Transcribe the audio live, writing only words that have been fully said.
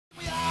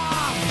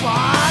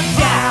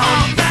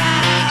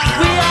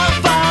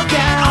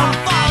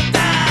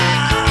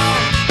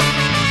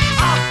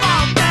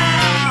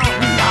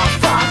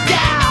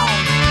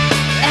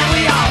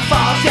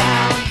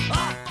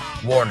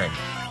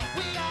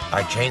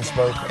I chain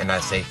smoke and I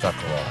say fuck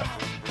a lot.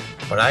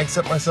 But I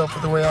accept myself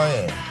for the way I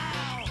am.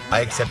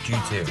 I accept you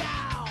too.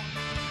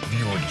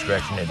 Viewer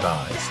discretion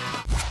advised.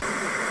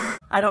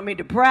 I don't mean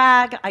to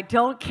brag, I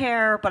don't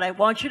care, but I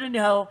want you to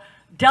know,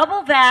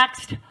 double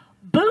vaxxed,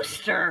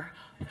 booster,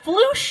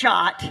 flu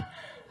shot,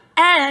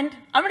 and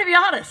I'm gonna be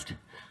honest,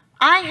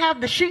 I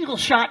have the shingle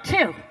shot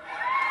too.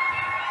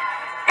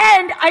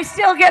 And I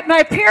still get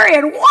my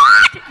period.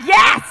 What?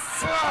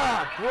 Yes!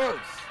 Gross.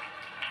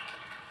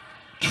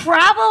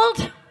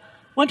 Traveled,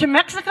 went to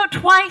Mexico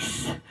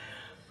twice,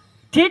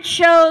 did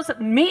shows,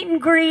 meet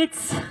and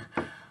greets,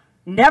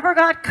 never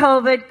got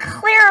COVID.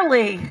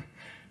 Clearly,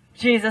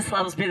 Jesus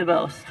loves me the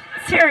most.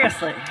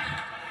 Seriously.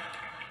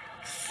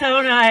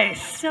 So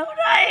nice, so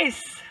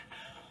nice.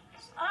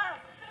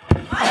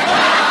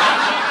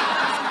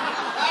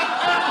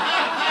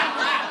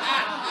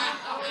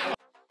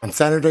 On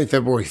Saturday,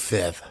 February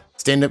 5th,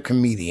 stand-up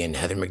comedian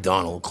Heather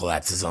McDonald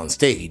collapses on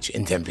stage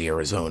in Tempe,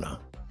 Arizona.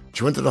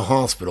 She went to the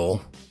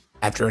hospital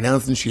after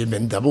announcing she had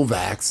been double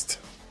vaxxed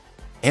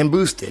and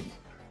boosted.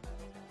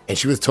 And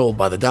she was told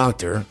by the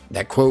doctor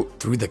that, quote,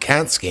 through the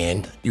CAT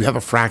scan, you have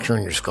a fracture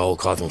in your skull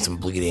causing some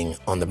bleeding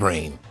on the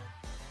brain.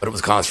 But it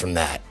was caused from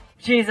that.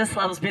 Jesus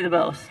loves me the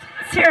most.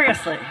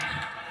 Seriously.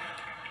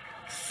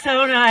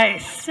 So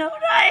nice, so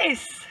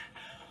nice.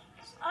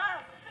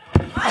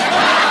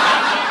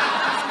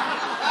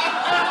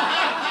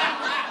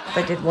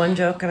 I did one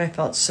joke and I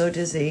felt so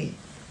dizzy.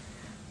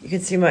 You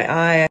could see my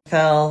eye. I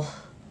fell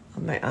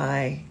on my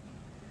eye.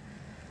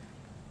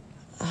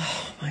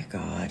 Oh my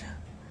God.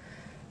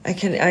 I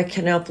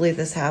cannot believe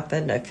this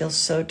happened. I feel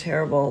so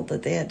terrible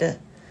that they had to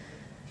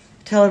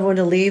tell everyone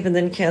to leave and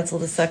then cancel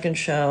the second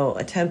show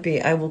at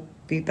Tempe. I will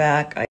be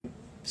back.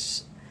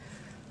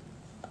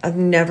 I've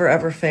never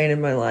ever fainted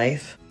in my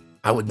life.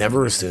 I would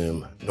never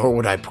assume, nor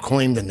would I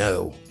proclaim to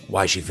know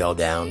why she fell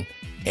down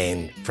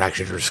and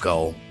fractured her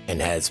skull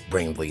and has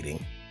brain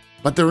bleeding.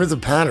 But there is a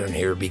pattern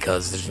here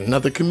because there's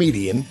another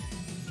comedian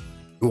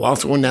who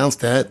also announced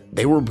that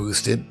they were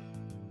boosted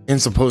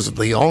and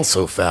supposedly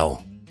also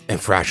fell and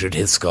fractured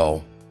his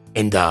skull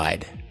and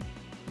died.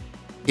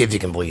 If you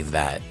can believe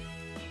that.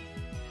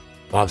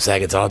 Bob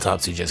Saget's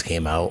autopsy just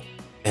came out,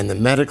 and the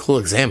medical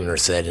examiner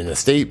said in a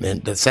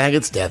statement that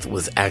Saget's death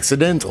was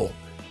accidental.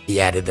 He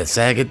added that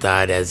Saget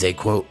died as a,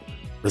 quote,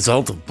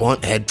 result of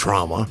blunt head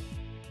trauma,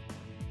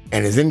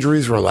 and his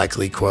injuries were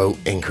likely, quote,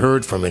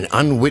 incurred from an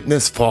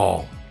unwitnessed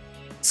fall.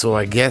 So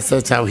I guess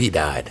that's how he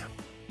died,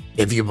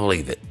 if you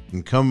believe it.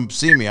 And come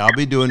see me. I'll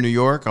be doing New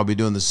York. I'll be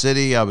doing the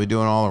city. I'll be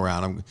doing all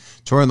around. I'm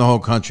touring the whole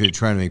country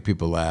trying to make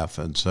people laugh.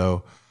 And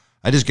so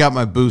I just got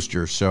my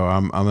booster. So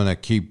I'm going to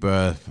keep,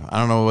 I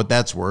don't know what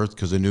that's worth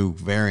because a new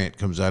variant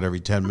comes out every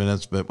 10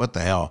 minutes, but what the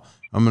hell?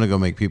 I'm going to go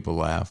make people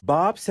laugh.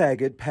 Bob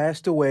Saget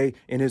passed away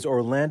in his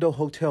Orlando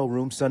hotel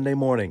room Sunday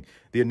morning.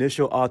 The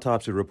initial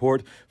autopsy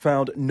report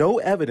found no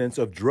evidence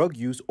of drug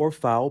use or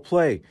foul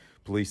play.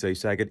 Police say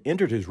Saget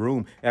entered his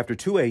room after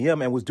 2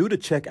 a.m. and was due to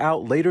check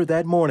out later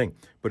that morning,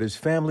 but his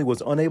family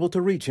was unable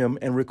to reach him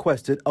and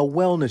requested a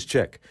wellness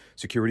check.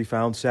 Security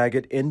found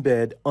Saget in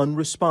bed,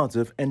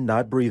 unresponsive and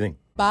not breathing.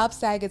 Bob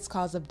Saget's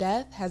cause of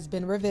death has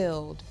been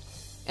revealed.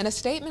 In a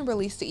statement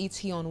released to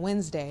ET on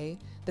Wednesday,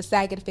 the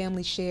Saget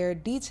family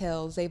shared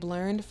details they've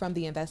learned from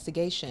the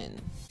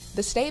investigation.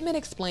 The statement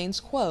explains,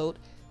 quote,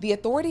 the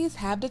authorities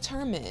have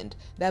determined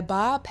that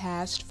Bob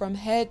passed from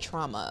head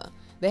trauma.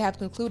 They have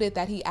concluded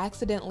that he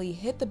accidentally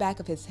hit the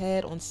back of his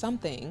head on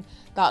something,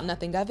 thought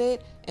nothing of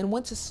it, and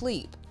went to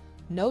sleep.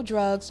 No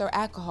drugs or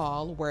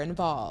alcohol were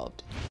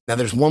involved. Now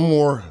there's one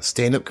more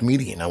stand-up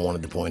comedian I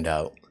wanted to point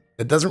out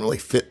that doesn't really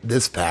fit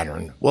this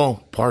pattern.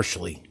 Well,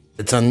 partially.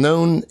 It's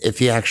unknown if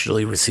he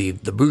actually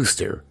received the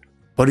booster,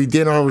 but he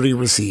did already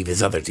receive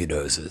his other 2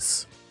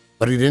 doses.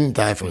 But he didn't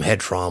die from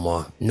head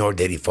trauma, nor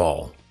did he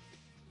fall.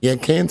 He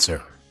had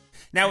cancer.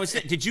 Now,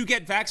 did you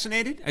get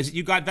vaccinated?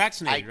 You got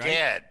vaccinated, right? I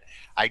did.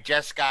 I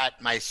just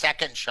got my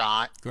second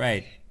shot.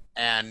 Great.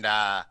 And,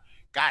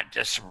 God,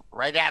 just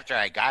right after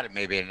I got it,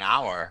 maybe an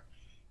hour,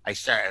 I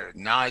started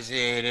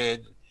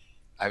nauseated.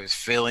 I was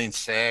feeling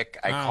sick.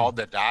 I called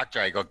the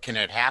doctor. I go, can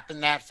it happen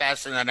that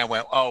fast? And then I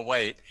went, oh,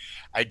 wait,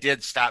 I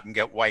did stop and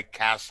get White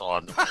Castle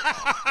on the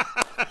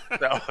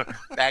so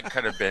that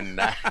could have been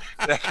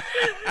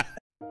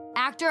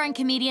Actor and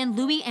comedian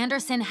Louis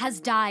Anderson has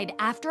died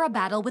after a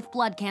battle with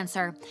blood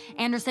cancer.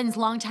 Anderson's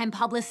longtime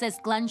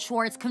publicist Glenn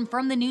Schwartz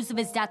confirmed the news of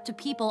his death to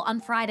People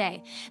on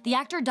Friday. The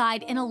actor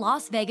died in a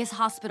Las Vegas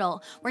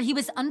hospital where he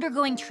was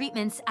undergoing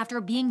treatments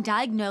after being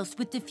diagnosed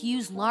with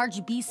diffuse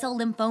large B-cell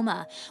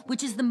lymphoma,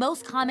 which is the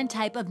most common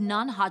type of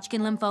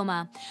non-Hodgkin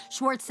lymphoma.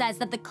 Schwartz says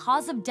that the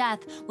cause of death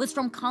was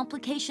from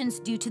complications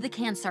due to the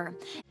cancer.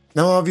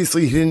 Now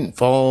obviously he didn't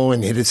fall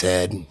and hit his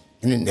head.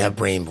 He didn't have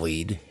brain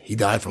bleed. He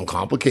died from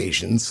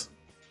complications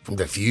from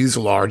diffuse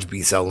large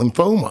B-cell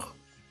lymphoma.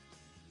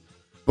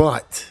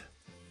 But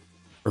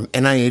from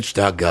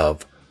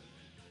NIH.gov,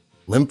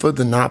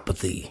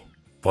 lymphadenopathy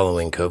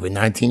following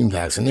COVID-19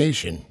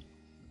 vaccination,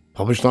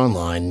 published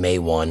online May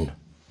 1,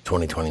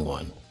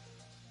 2021.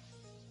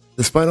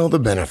 Despite all the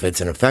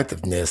benefits and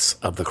effectiveness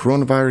of the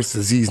coronavirus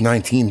disease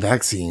 19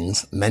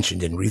 vaccines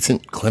mentioned in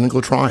recent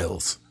clinical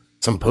trials,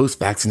 some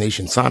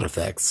post-vaccination side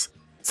effects,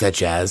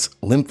 such as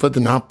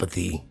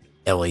lymphadenopathy,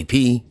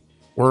 LAP,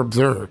 were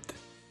observed.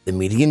 The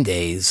median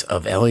days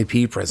of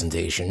LAP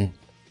presentation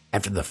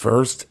after the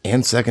first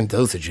and second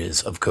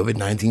dosages of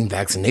COVID-19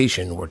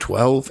 vaccination were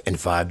 12 and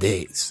 5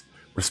 days,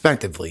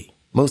 respectively.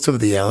 Most of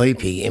the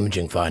LAP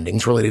imaging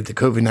findings related to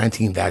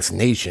COVID-19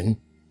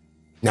 vaccination,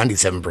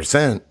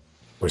 97%,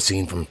 were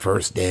seen from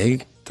first day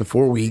to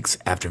 4 weeks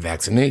after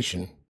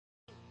vaccination.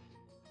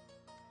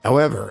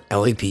 However,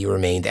 LAP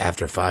remained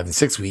after 5 and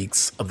 6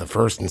 weeks of the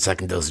first and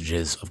second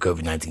dosages of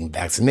COVID-19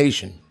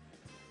 vaccination,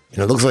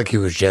 and it looks like he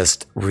was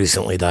just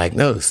recently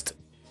diagnosed.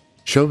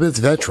 Showbiz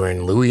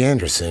veteran Louis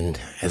Anderson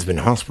has been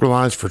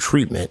hospitalized for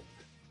treatment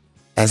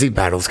as he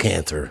battles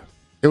cancer.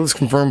 It was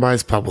confirmed by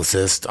his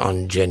publicist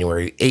on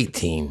January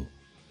 18.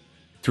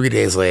 3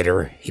 days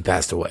later, he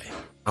passed away.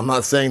 I'm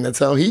not saying that's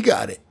how he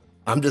got it.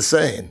 I'm just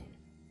saying,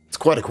 it's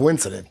quite a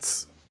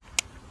coincidence.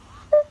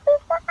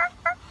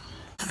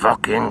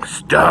 Fucking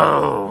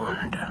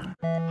stoned.